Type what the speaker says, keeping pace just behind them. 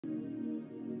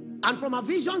And from a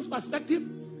vision's perspective,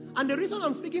 and the reason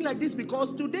I'm speaking like this,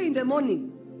 because today in the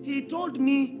morning, he told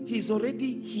me he's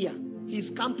already here. He's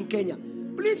come to Kenya.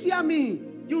 Please hear me.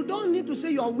 You don't need to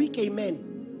say you are weak, amen.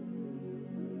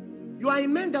 Your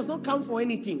amen does not count for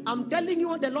anything. I'm telling you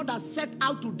what the Lord has set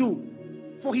out to do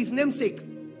for his name's sake.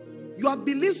 Your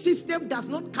belief system does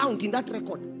not count in that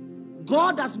record.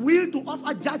 God has willed to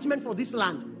offer judgment for this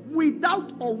land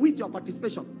without or with your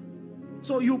participation.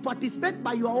 So you participate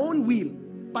by your own will.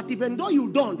 But even though you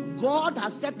don't, God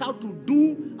has set out to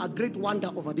do a great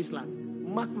wonder over this land.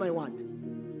 Mark my word.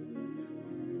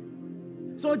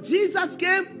 So Jesus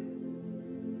came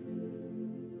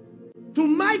to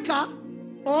Micah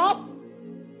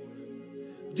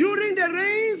during the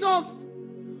reigns of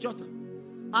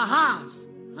Jotham, Ahaz,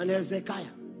 and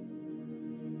Hezekiah.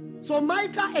 So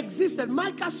Micah existed.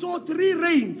 Micah saw 3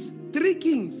 reigns, 3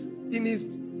 kings in his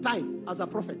time as a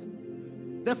prophet.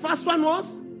 The first one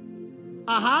was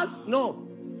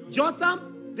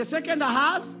Jotham. The second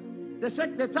Ahaz. The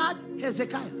third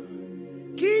Hezekiah.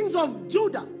 Kings of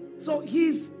Judah. So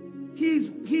his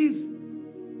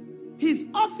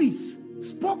office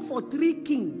spoke for 3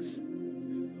 kings.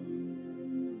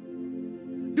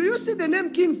 Do you see the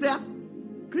name kings there?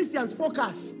 Christians,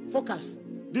 focus.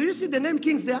 Do you see the name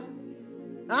kings there?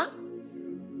 Huh?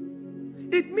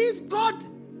 It means God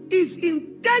is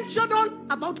intentional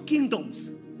about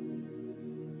kingdoms.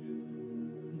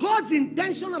 God's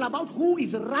intentional about who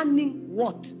is running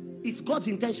what. It's God's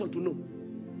intention to know.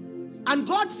 And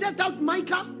God set out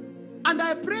Micah, and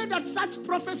I pray that such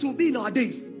prophets will be in our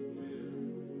days.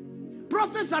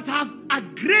 Prophets that have a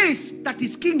grace that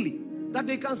is kingly, that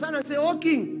they can stand and say, "Oh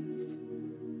King,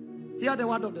 hear the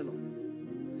word of the Lord.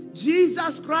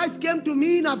 Jesus Christ came to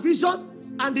me in a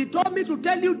vision, and he told me to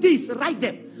tell you this, right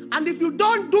there. And if you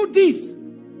don't do this,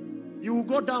 you will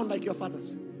go down like your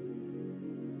fathers."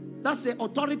 That's the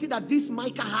authority that this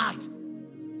Micah had.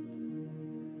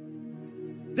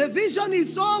 The vision he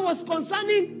saw was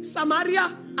concerning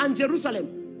Samaria and Jerusalem.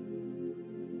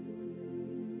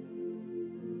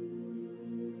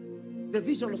 The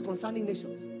vision was concerning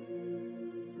nations.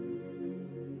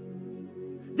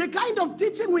 The kind of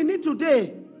teaching we need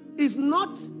today is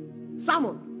not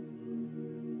sermon.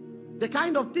 The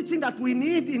kind of teaching that we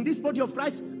need in this body of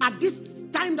Christ at this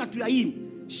time that we are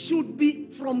in should be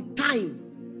from time.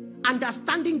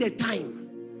 Understanding the time.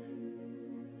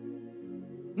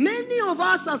 Many of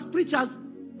us as preachers,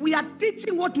 we are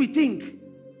teaching what we think.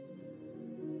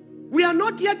 We are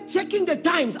not yet checking the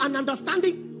times and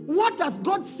understanding what has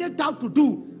God set out to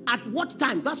do at what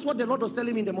time. That's what the Lord was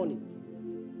telling me in the morning.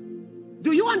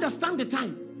 Do you understand the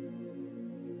time?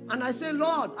 And I say,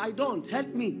 "Lord, I don't.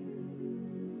 Help me."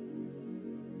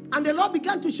 And the Lord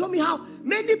began to show me how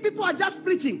many people are just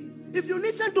preaching. If you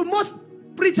listen to most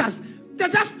preachers, they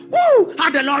just, how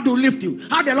the Lord will lift you,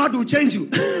 how the Lord will change you.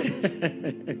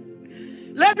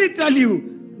 Let me tell you,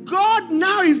 God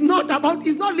now is not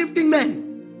lifting men.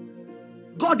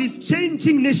 God is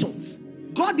changing nations.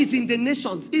 God is in the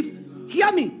nations.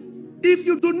 Hear me, if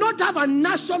you do not have a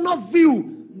national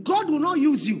view, God will not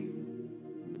use you.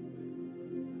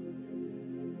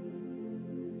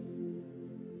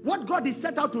 What God is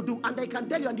set out to do, and I can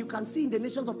tell you, and you can see in the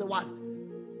nations of the world.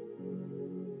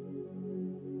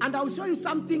 And I will show you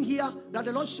something here that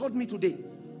the Lord showed me today.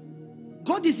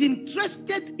 God is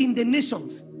interested in the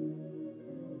nations.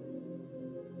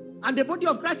 And the body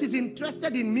of Christ is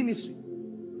interested in ministry.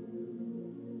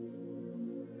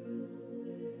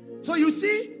 So you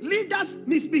see leaders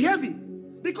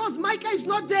misbehaving because Micah is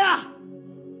not there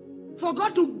for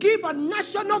God to give a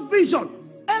national vision.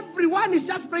 Everyone is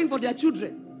just praying for their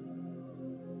children.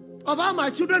 Of how my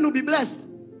children will be blessed.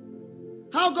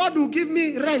 How God will give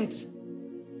me rent.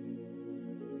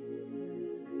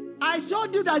 I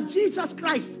showed you that Jesus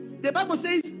Christ, the Bible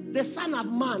says, the Son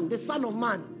of Man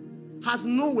has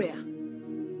nowhere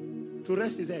to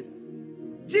rest his head.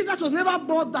 Jesus was never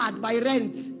bothered by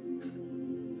rent.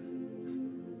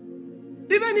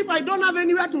 Even if I don't have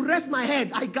anywhere to rest my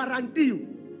head, I guarantee you,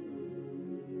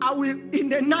 I will, in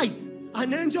the night,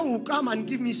 an angel will come and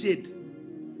give me shade.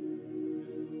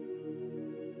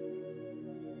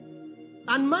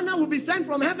 And manna will be sent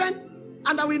from heaven,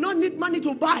 and I will not need money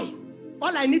to buy.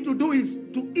 All I need to do is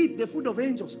to eat the food of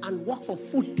angels and work for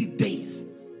 40 days.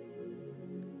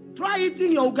 Try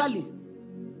eating your ugali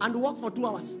and work for 2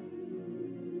 hours.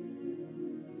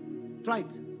 Try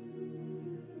it.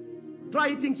 Try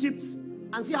eating chips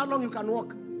and see how long you can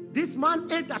work. This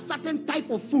man ate a certain type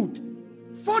of food.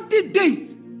 40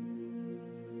 days.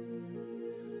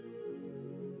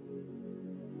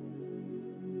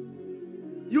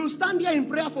 You stand here in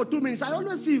prayer for 2 minutes. I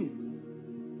always see you.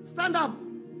 Stand up.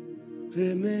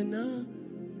 Remena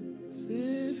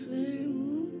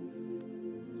Sefeu.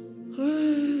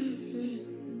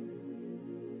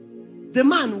 The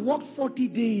man walked 40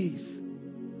 days.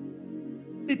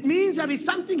 It means there is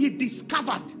something he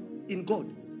discovered in God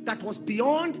that was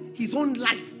beyond his own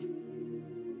life.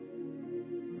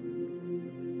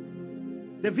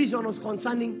 The vision was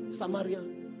concerning Samaria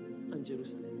and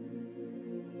Jerusalem.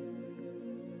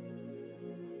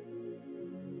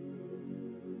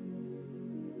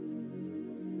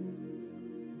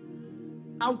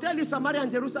 I'll tell you Samaria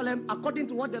and Jerusalem according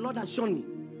to what the Lord has shown me.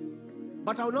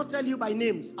 But I will not tell you by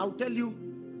names. I'll tell you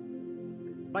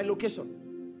by location.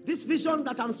 This vision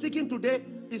that I'm speaking today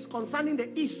is concerning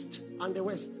the east and the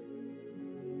west.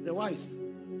 The wise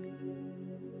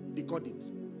decode it.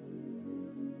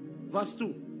 Verse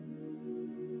 2.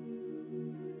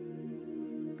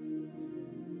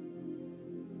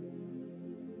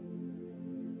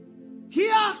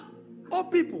 Hear, O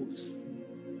peoples,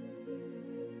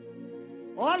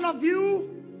 all of you,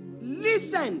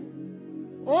 listen,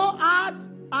 O earth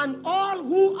and all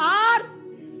who are.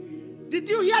 Did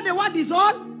you hear the word is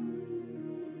all?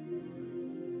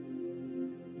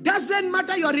 Doesn't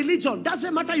matter your religion.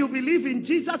 Doesn't matter you believe in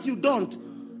Jesus, you don't.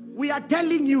 We are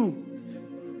telling you,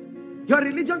 your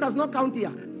religion does not count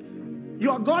here.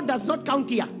 Your God does not count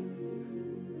here.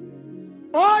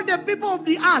 All the people of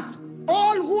the earth,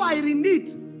 all who are in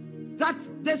need, that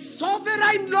the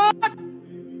sovereign Lord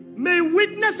may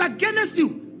witness against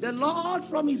you, the Lord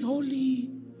from his holy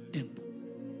temple.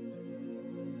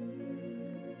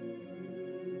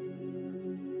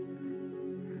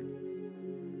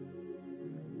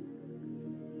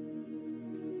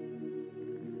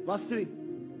 Verse 3.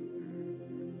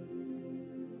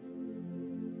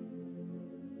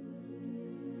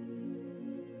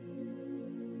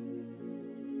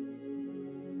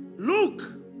 Look.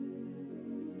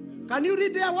 Can you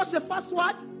read there? What's the first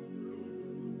word?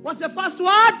 What's the first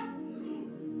word?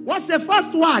 What's the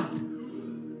first word?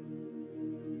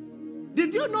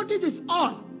 Did you notice it's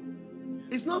all?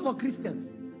 It's not for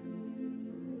Christians.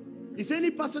 It's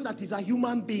any person that is a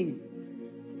human being.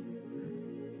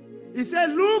 He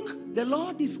said, look, the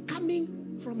Lord is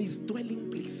coming from his dwelling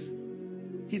place.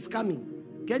 He's coming.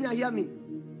 Can you hear me?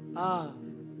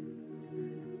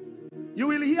 You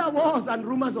will hear wars and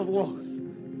rumors of wars.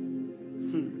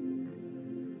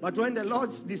 But when the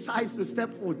Lord decides to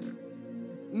step foot,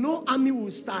 no army will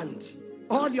stand.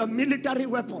 All your military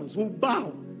weapons will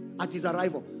bow at his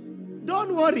arrival.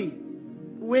 Don't worry.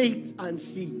 Wait and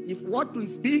see. If what we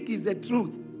speak is the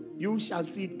truth, you shall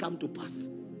see it come to pass.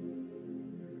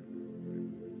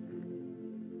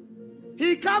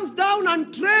 He comes down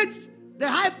and treads the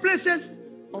high places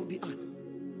of the earth.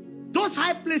 Those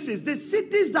high places, the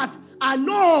cities that are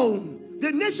known,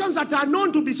 the nations that are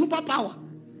known to be superpower,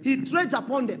 he treads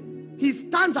upon them. He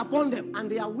stands upon them,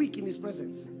 and they are weak in his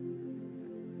presence.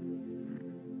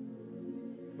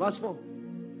 Verse 4.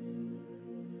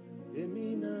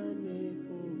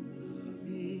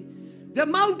 The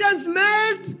mountains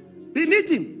melt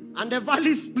beneath him, and the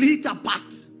valleys split apart.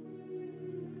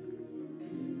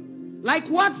 Like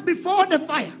wax before the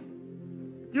fire.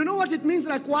 You know what it means,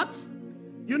 like wax?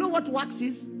 You know what wax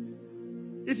is?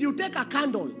 If you take a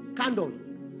candle,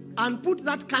 and put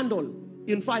that candle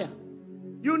in fire,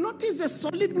 you notice the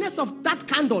solidness of that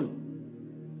candle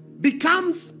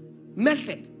becomes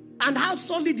melted. And how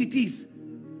solid it is.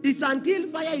 It's until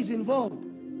fire is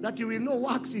involved that you will know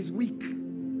wax is weak.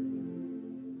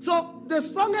 So the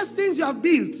strongest things you have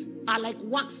built are like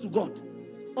wax to God.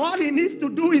 All he needs to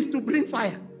do is to bring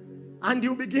fire. And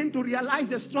you begin to realize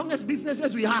the strongest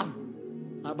businesses we have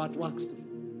are about wax too.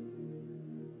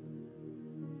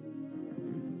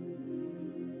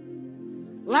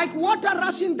 Like water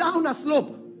rushing down a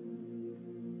slope.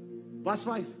 Verse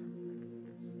 5.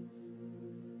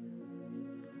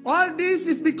 All this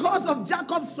is because of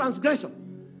Jacob's transgression.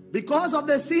 Because of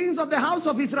the sins of the house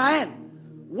of Israel.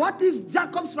 What is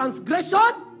Jacob's transgression?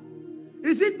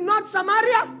 Is it not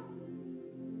Samaria?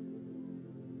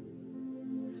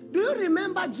 Do you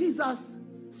remember Jesus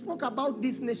spoke about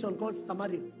this nation called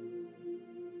Samaria?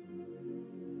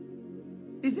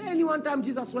 Is there any one time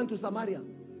Jesus went to Samaria?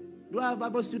 Do I have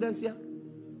Bible students here?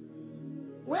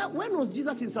 When was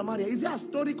Jesus in Samaria? Is there a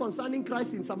story concerning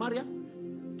Christ in Samaria?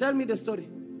 Tell me the story.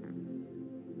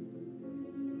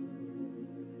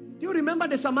 Do you remember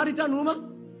the Samaritan woman?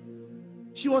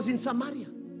 She was in Samaria.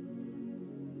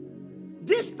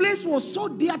 This place was so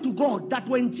dear to God that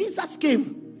when Jesus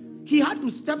came, he had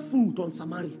to step foot on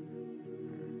Samaria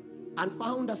and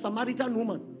found a Samaritan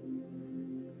woman.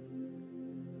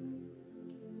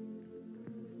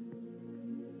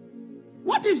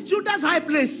 What is Judah's high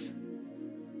place?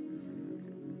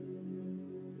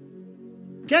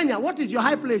 Kenya, what is your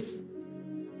high place?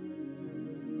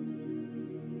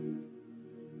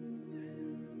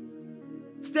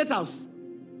 State House.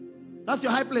 That's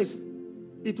your high place.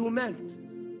 It will melt.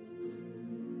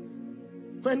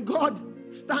 When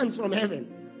God stands from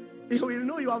heaven, He will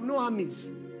know you have no armies.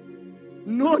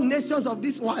 No nations of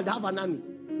this world have an army.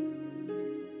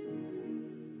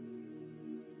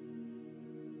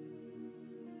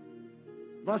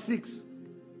 Verse 6.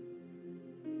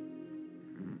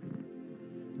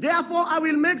 Therefore I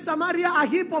will make Samaria a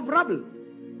heap of rubble,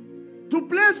 to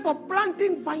place for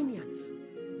planting vineyards.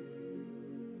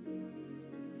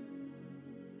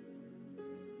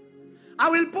 I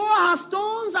will pour her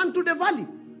stones unto the valley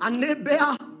and lay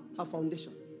bare her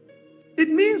foundation. It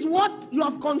means what you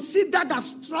have considered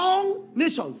as strong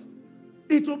nations,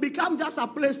 it will become just a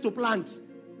place to plant.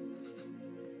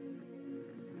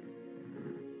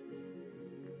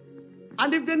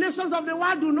 And if the nations of the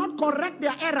world do not correct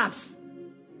their errors,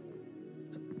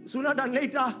 sooner than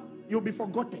later, you'll be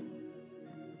forgotten.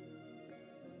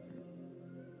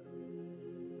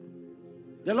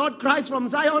 The Lord cries from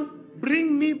Zion,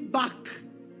 bring me back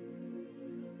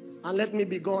and let me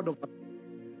be God of.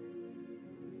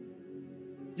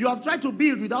 You have tried to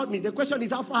build without me. The question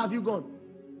is, how far have you gone?